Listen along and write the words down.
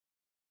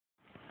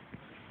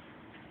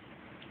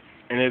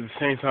And at the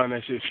same time,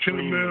 that shit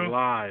streaming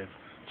live.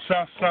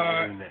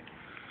 Southside,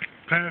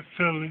 Pan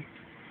Philly,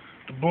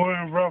 the boy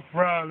in Rough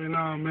Riley,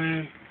 now,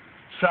 man.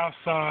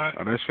 Southside.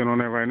 Oh, that shit on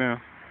there right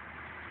now.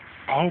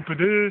 I hope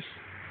it is.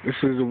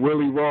 This is a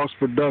Willie Ross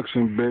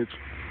production, bitch.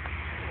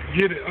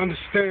 Get it,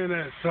 understand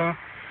that, son.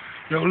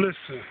 Yo,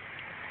 listen.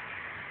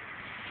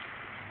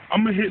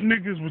 I'ma hit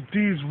niggas with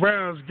these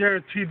rounds,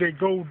 guaranteed they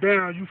go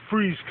down. You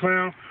freeze,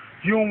 clown.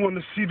 You don't want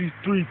to see these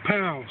 3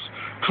 pounds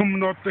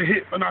coming off the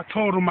hip, and I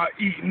told them I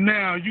eat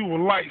now. You a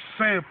light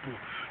sample.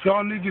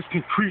 Y'all niggas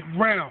can creep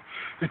round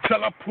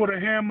until I put a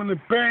hammer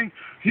and bang.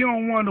 You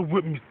don't want to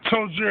whip me.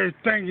 Told you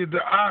everything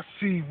that I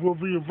see will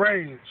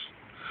rearrange.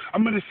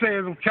 I'm gonna say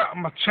as I'm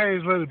counting my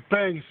change, let it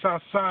bang.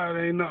 Southside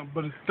ain't nothing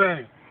but a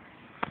thing.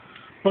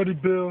 Buddy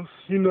Bills,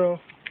 you know.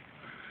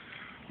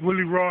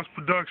 Willie Ross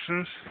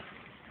Productions.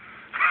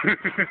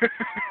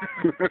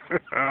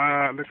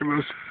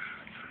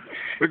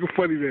 Looking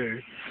funny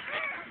there.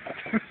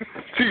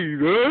 Gee,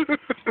 huh?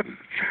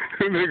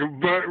 That nigga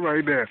butt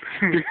right there.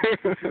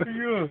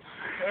 Yeah.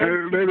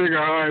 That nigga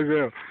high as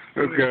hell.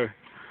 Okay.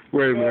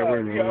 Wait a minute. I was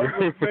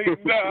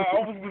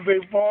gonna say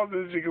pause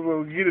this shit because I'm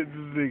gonna get at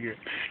this nigga.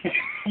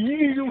 You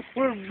need to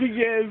put big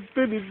ass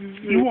finish this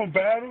shit. You want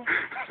battle?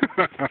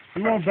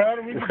 You want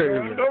battle? We can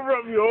battle. Don't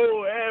rub your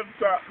whole half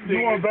top, nigga.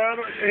 You want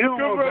battle? He don't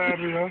want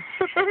battle, yo.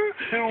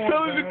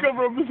 Tell him to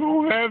cover up his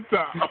whole half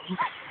top.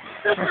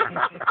 I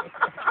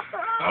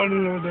don't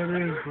even know what that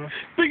is, bro.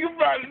 Think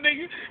about it,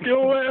 nigga.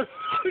 Your ass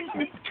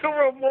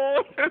cover up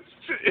all that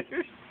shit.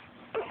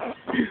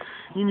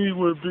 You need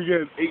one big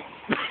ass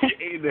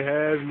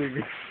 8.5,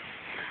 nigga.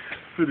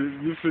 For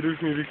this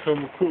nigga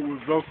come equipped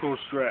with Velcro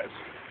straps.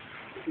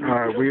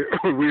 Alright,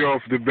 we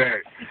off the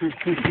back.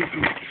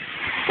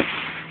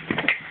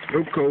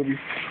 Look, Kobe.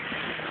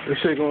 This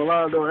shit gonna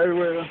lie though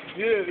everywhere.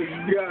 Yeah,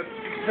 you gotta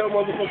tell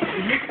motherfuckers to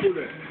look for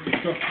that.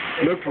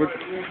 Look for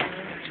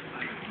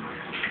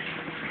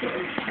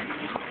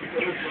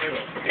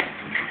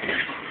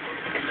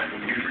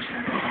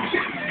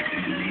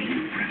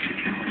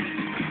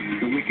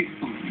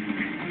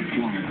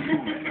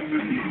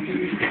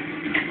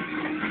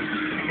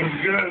It's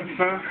good,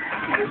 son.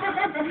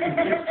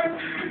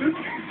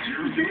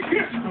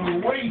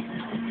 Wait.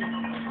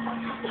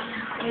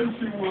 Let's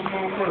see what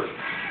more work.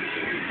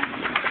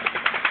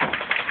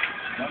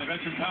 Look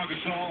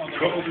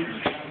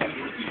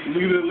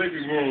at that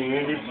Lakers game,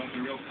 nigga.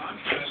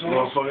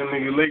 Motherfucking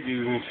nigga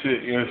Lakers and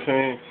shit, you know what I'm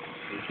saying?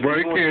 Bro,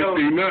 you can't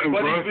see nothing,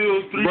 bro.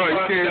 Bro, you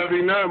can't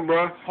see nothing,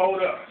 bro.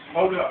 Hold up.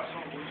 Hold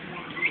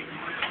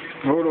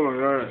on,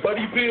 alright.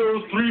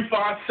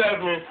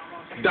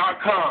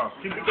 BuddyBills357.com.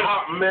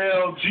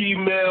 Hotmail,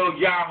 Gmail,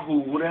 Yahoo,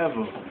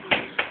 whatever.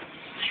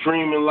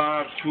 Streaming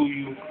live to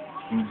you.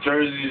 New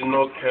Jersey,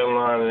 North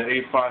Carolina,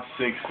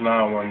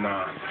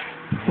 856-919.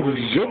 What's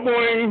your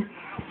boy?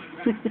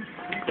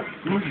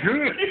 What's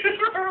good?